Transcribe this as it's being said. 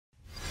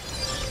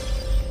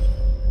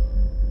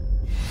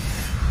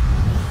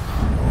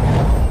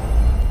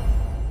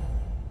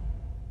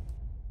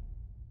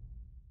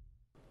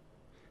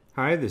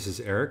Hi, this is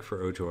Eric for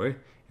Otoy.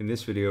 In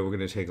this video, we're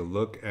going to take a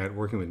look at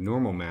working with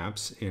normal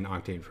maps in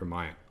Octane for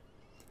Maya.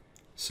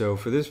 So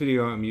for this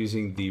video, I'm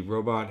using the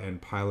robot and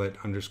pilot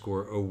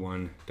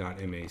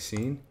 _01.ma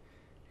scene.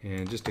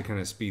 And just to kind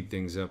of speed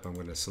things up, I'm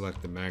going to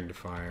select the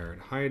magnifier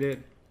and hide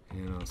it.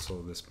 And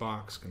also this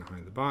box, going to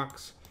hide the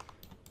box.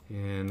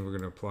 And we're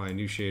going to apply a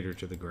new shader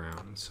to the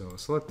ground. So I'll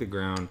select the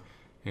ground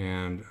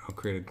and I'll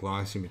create a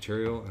glossy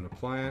material and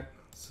apply it.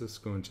 Let's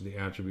just go into the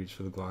attributes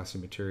for the glossy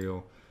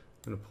material.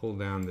 I'm going to pull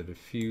down the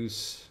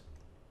diffuse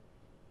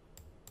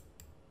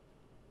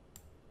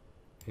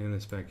and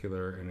the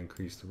specular and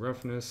increase the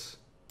roughness.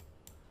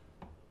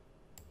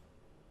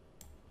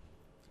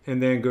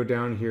 And then go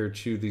down here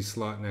to the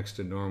slot next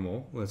to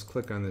normal. Let's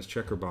click on this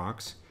checker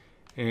box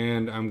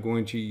and I'm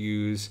going to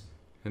use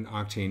an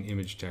Octane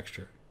image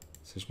texture.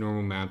 Since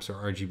normal maps are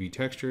RGB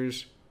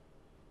textures,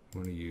 I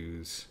want to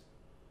use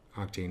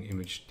Octane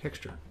image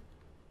texture.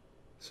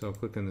 So I'll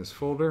click on this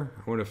folder.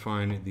 I want to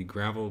find the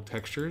gravel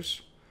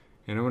textures.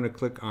 And I want to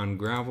click on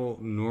gravel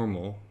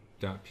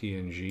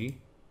normal.png.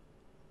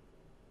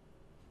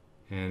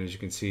 And as you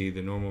can see,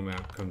 the normal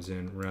map comes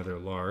in rather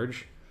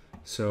large.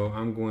 So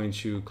I'm going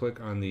to click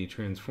on the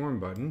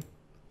transform button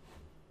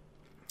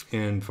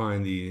and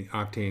find the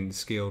Octane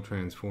scale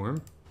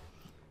transform.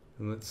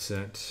 And let's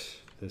set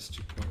this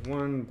to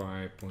 0.1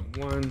 by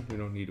 0.1. We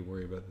don't need to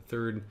worry about the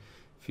third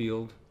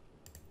field.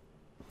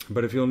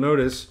 But if you'll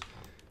notice,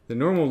 the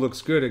normal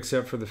looks good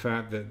except for the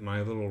fact that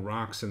my little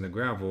rocks in the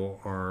gravel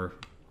are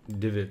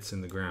divots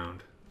in the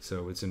ground,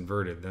 so it's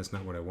inverted. That's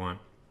not what I want.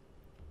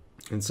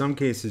 In some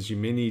cases you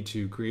may need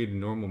to create a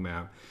normal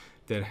map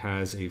that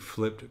has a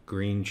flipped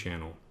green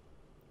channel.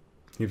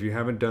 If you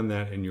haven't done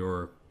that in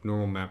your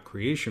normal map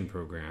creation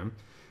program,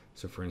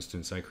 so for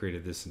instance I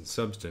created this in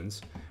Substance,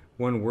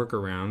 one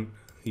workaround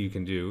you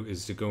can do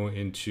is to go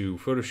into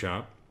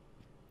Photoshop,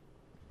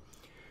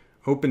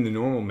 open the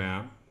normal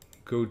map,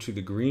 go to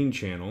the green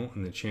channel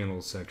in the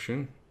channels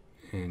section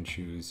and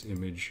choose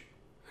image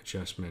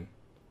adjustment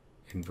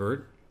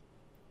invert,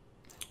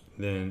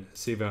 then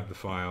save out the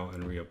file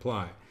and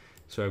reapply.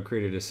 So I've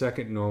created a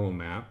second normal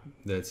map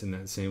that's in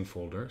that same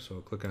folder. So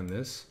I'll click on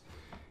this,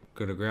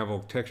 go to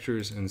gravel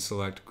textures and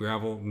select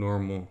gravel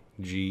normal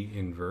G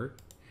invert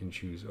and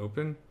choose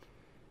open.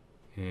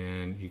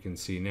 And you can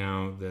see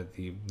now that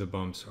the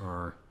bumps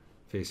are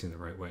facing the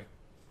right way.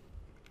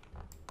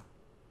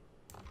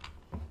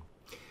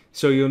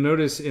 So you'll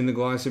notice in the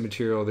glossy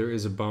material there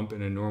is a bump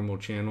in a normal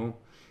channel.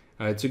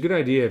 It's a good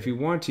idea if you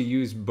want to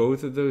use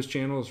both of those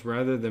channels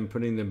rather than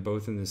putting them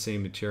both in the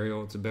same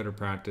material. It's a better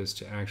practice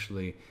to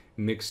actually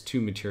mix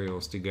two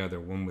materials together,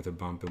 one with a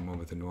bump and one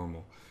with a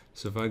normal.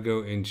 So if I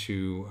go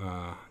into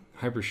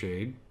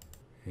Hypershade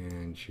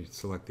and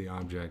select the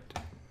object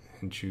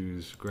and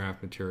choose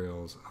Graph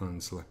Materials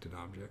Unselected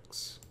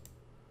Objects.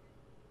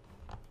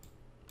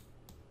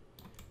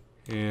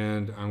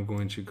 And I'm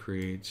going to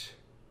create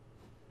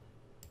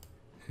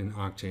an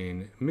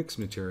Octane mix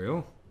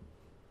material.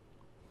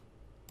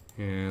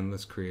 And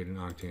let's create an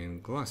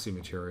Octane glossy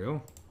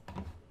material.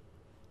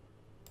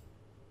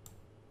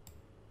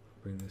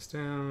 Bring this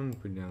down,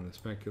 bring down the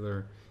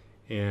specular.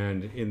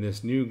 And in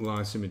this new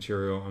glossy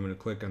material, I'm going to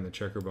click on the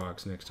checker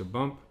box next to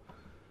bump.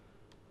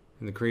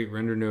 In the create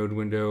render node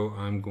window,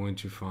 I'm going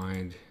to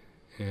find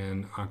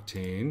an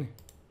Octane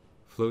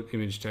float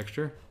image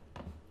texture.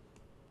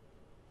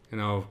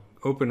 And I'll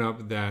open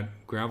up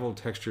that gravel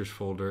textures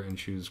folder and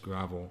choose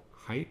gravel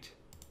height.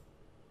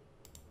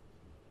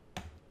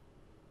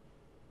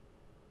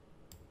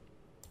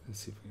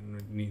 Let's see if we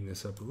can neaten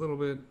this up a little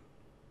bit.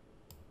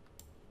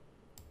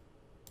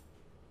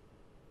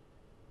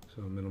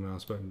 So middle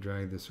mouse button,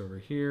 drag this over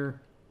here.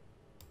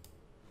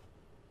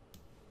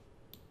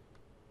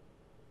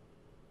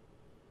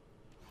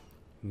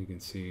 And you can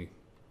see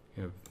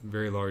you have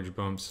very large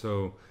bumps.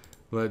 So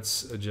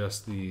let's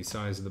adjust the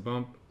size of the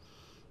bump.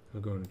 I'll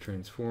go into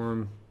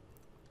transform,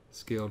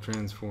 scale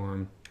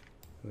transform.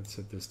 Let's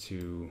set this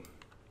to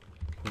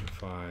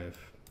 0.5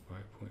 by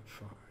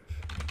 0.5.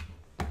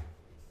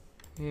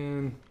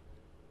 And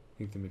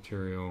make the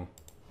material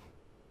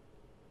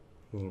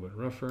a little bit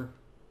rougher.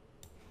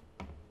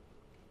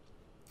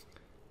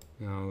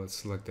 Now let's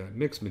select that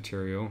mix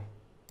material.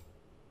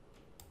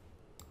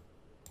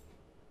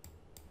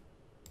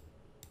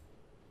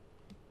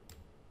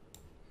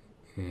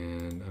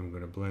 And I'm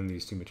going to blend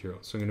these two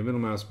materials. So I'm going to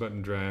middle mouse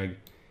button drag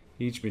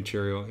each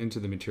material into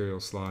the material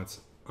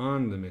slots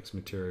on the mix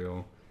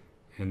material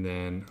and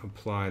then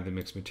apply the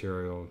mix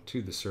material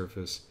to the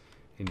surface.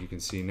 And you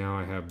can see now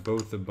I have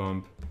both the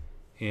bump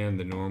and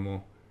the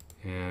normal,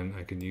 and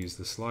I can use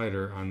the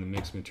slider on the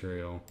mix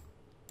material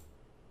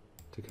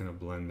to kind of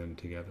blend them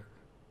together.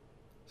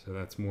 So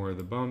that's more of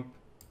the bump,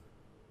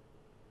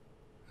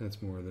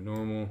 that's more of the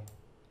normal,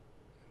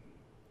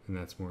 and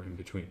that's more in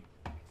between.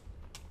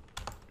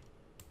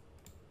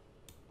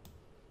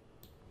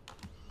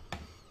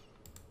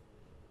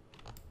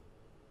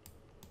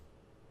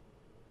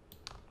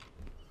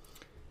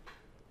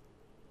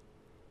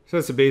 So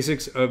that's the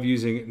basics of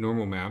using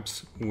normal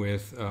maps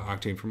with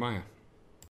Octane for Maya.